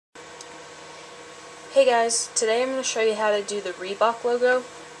Hey guys, today I'm going to show you how to do the Reebok logo.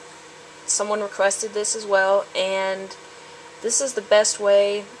 Someone requested this as well, and this is the best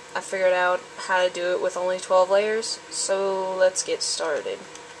way I figured out how to do it with only 12 layers, so let's get started.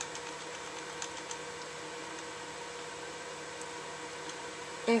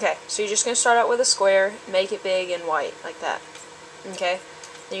 Okay, so you're just going to start out with a square, make it big and white, like that. Okay,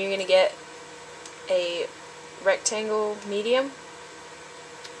 then you're going to get a rectangle medium,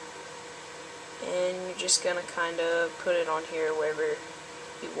 and you're just going to kind of put it on here wherever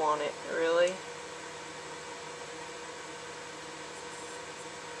you want it, really.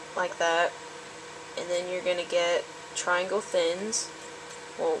 Like that. And then you're going to get triangle thins,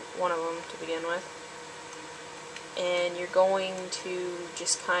 well, one of them to begin with. And you're going to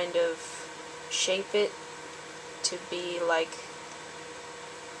just kind of shape it to be like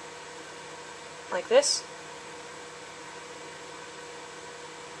this.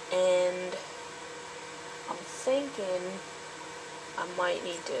 And I'm thinking I might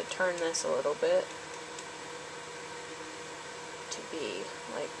need to turn this a little bit to be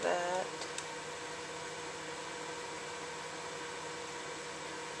like that.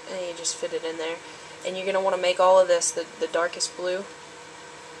 And you just fit it in there. And you're going to want to make all of this the darkest blue.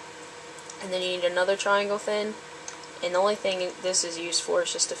 And then you need another triangle thin. And the only thing this is used for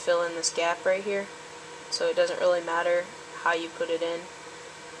is just to fill in this gap right here. So it doesn't really matter how you put it in.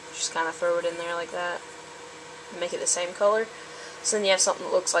 Just kind of throw it in there like that. And make it the same color. So then you have something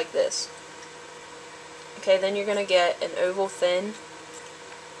that looks like this. Okay, then you're going to get an oval thin.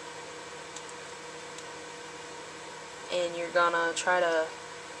 And you're going to try to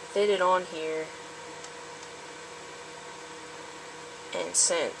fit it on here. And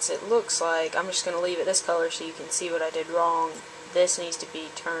since it looks like, I'm just going to leave it this color so you can see what I did wrong. This needs to be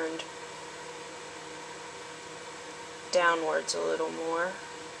turned downwards a little more.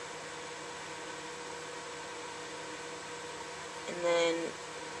 And then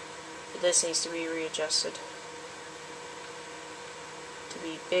this needs to be readjusted to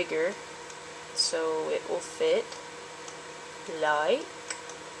be bigger so it will fit like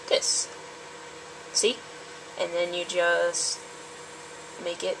this. See? And then you just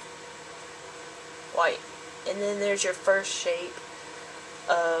make it white. And then there's your first shape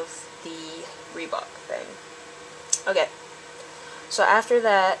of the Reebok thing. Okay. So after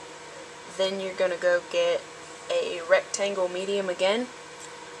that, then you're going to go get a rectangle medium again.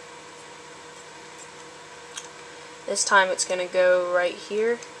 This time it's going to go right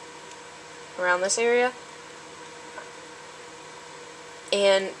here, around this area.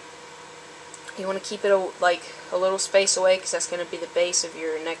 And you want to keep it a little space away because that's going to be the base of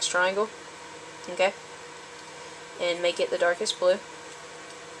your next triangle. Okay? And make it the darkest blue.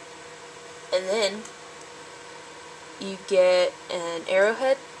 And then you get an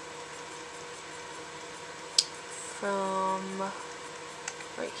arrowhead from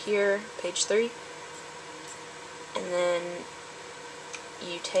right here, page 3. And then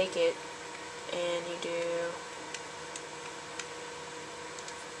you take it and you do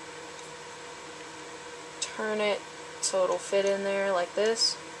turn it so it'll fit in there like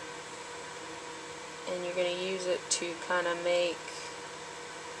this, and you're going to use it to kind of make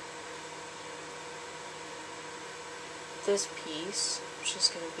this piece, which is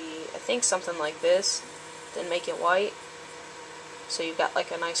going to be, I think, something like this, then make it white so you've got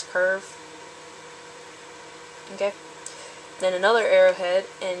like a nice curve. Okay, then another arrowhead,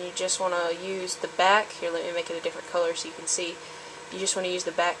 and you just want to use the back here. Let me make it a different color so you can see. You just want to use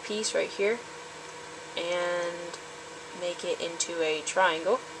the back piece right here and make it into a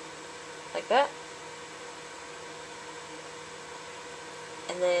triangle like that,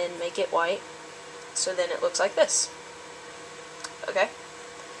 and then make it white so then it looks like this. Okay,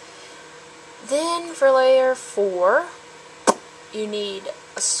 then for layer 4 you need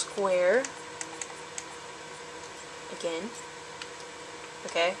a square again.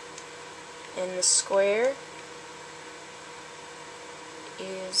 Okay, and the square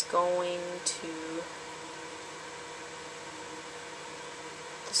is going to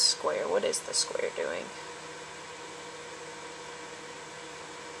the square. What is the square doing?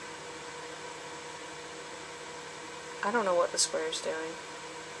 I don't know what the square is doing,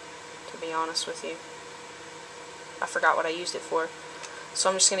 to be honest with you. I forgot what I used it for. So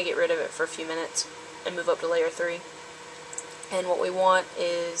I'm just going to get rid of it for a few minutes and move up to layer 3. And what we want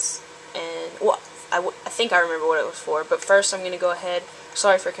is, I think I remember what it was for, but first I'm going to go ahead,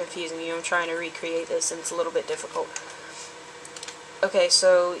 sorry for confusing you, I'm trying to recreate this and it's a little bit difficult. Okay,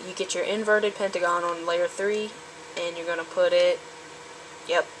 so you get your inverted pentagon on layer 3, and you're going to put it,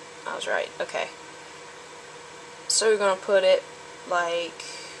 yep, I was right, okay. So we're going to put it like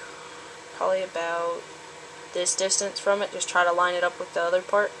probably about this distance from it. Just try to line it up with the other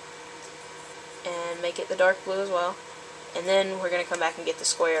part and make it the dark blue as well. And then we're going to come back and get the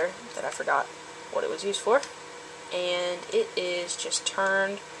square that I forgot what it was used for. And it is just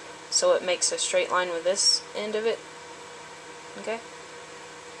turned so it makes a straight line with this end of it. Okay?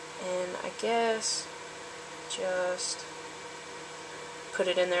 And I guess just put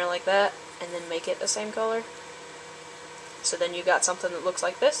it in there like that and then make it the same color. So then you got something that looks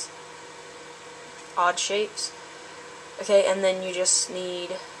like this. Odd shapes. Okay, and then you just need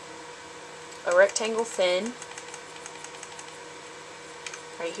a rectangle thin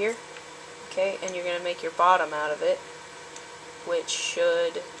right here. Okay, and you're going to make your bottom out of it, which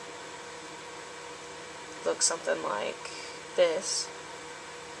should look something like this,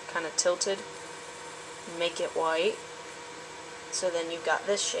 kind of tilted. Make it white, so then you've got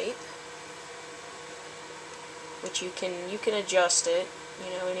this shape, which you can adjust it,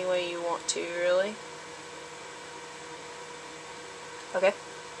 you know, any way you want to, really. Okay,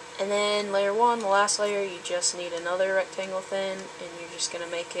 and then layer 1, the last layer, you just need another rectangle thin, and you're just going to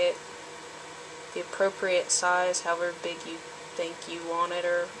make it the appropriate size, however big you think you want it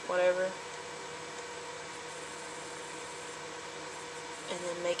or whatever. And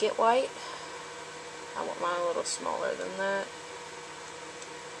then make it white. I want mine a little smaller than that.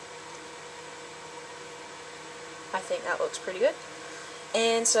 I think that looks pretty good.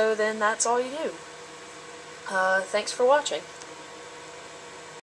 And so then that's all you do. Thanks for watching.